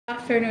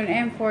Afternoon,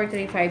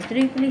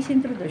 M4353. Please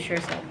introduce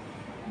yourself.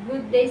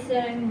 Good day, sir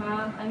and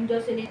ma'am. I'm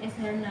Jocelyn S.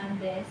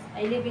 Hernandez.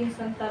 I live in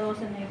Santa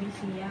Rosa, Nueva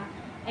Ecija.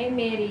 I'm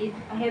married.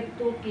 I have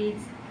 2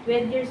 kids,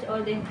 12 years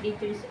old and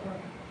 8 years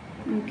old.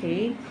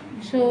 Okay.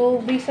 So,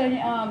 based on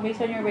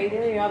your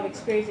radio, you have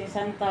experience in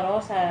Santa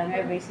Rosa,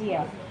 Nueva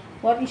Ecija.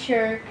 What is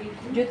your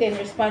duty and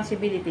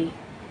responsibility?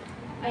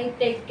 I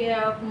take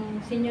care of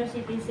senior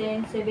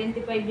citizen,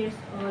 75 years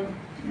old.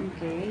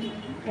 Okay.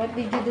 What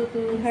did you do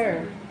to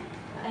her?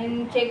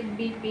 I'm check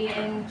BP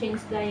and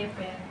change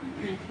diaper.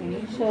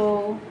 Okay.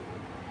 So,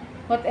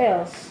 what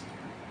else?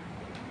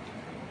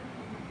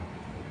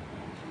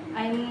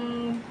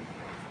 I'm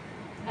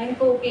I'm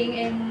cooking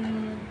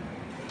and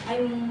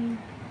I'm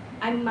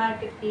I'm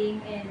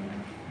marketing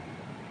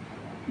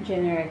and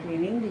General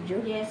cleaning, did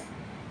you? yes,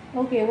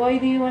 Okay. Why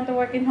do you want to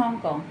work in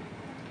Hong Kong?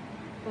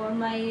 for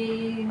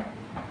my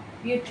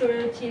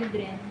future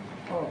children.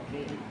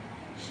 Okay.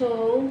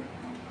 So,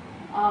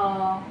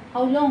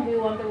 how long do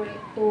you want to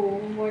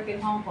work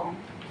in Hong Kong?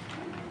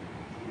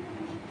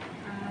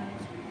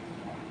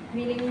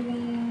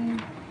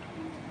 Willing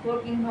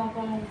work in Hong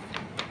Kong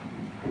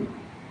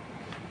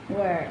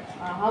Where?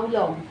 How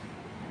long?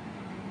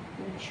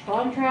 Which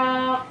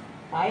contract?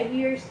 5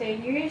 years,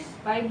 10 years?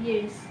 5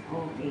 years.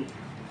 Okay.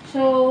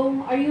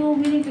 So, are you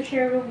willing to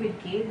share room with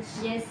kids?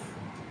 Yes.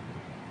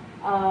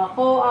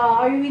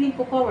 Are you willing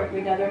to co-work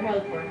with other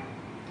helper?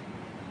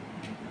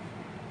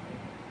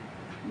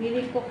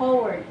 Willing to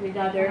co-work with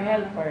other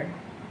helper?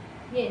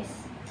 Yes.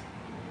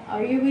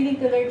 Are you willing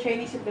to learn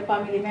Chinese if the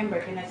family member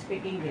cannot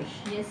speak English?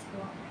 Yes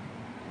po.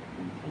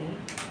 Okay.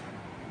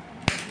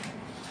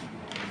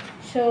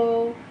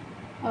 So,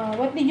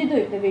 what did you do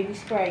if the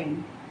baby's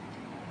crying?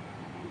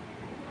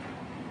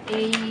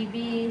 A,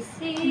 B,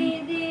 C,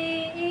 D,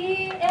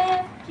 E,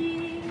 F,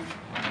 G,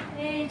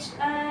 H,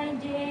 I,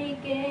 J,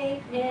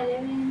 K, L,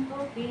 M, N,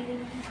 O, P,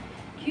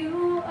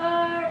 Q,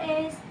 R,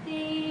 S, T,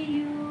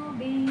 U,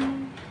 V,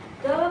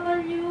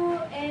 W,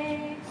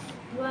 X,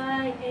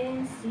 Y,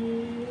 and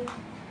Z.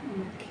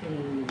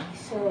 Okay.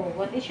 So,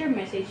 what is your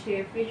message to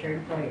your future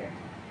employer?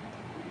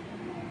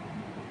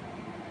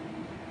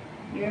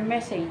 Your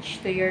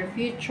message to your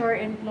future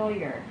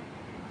employer.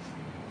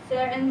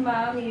 Sir and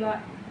ma'am, you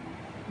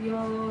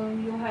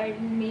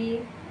hired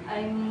me.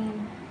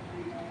 I'm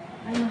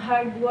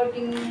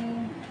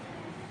hardworking.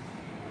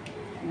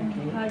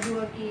 Okay.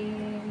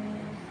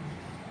 Hardworking.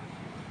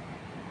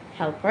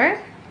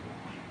 Helper?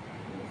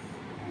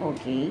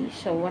 Okay.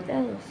 So, what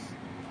else?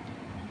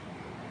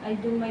 I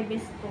do my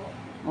best po.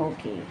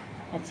 Okay.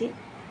 That's it.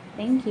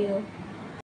 Thank you.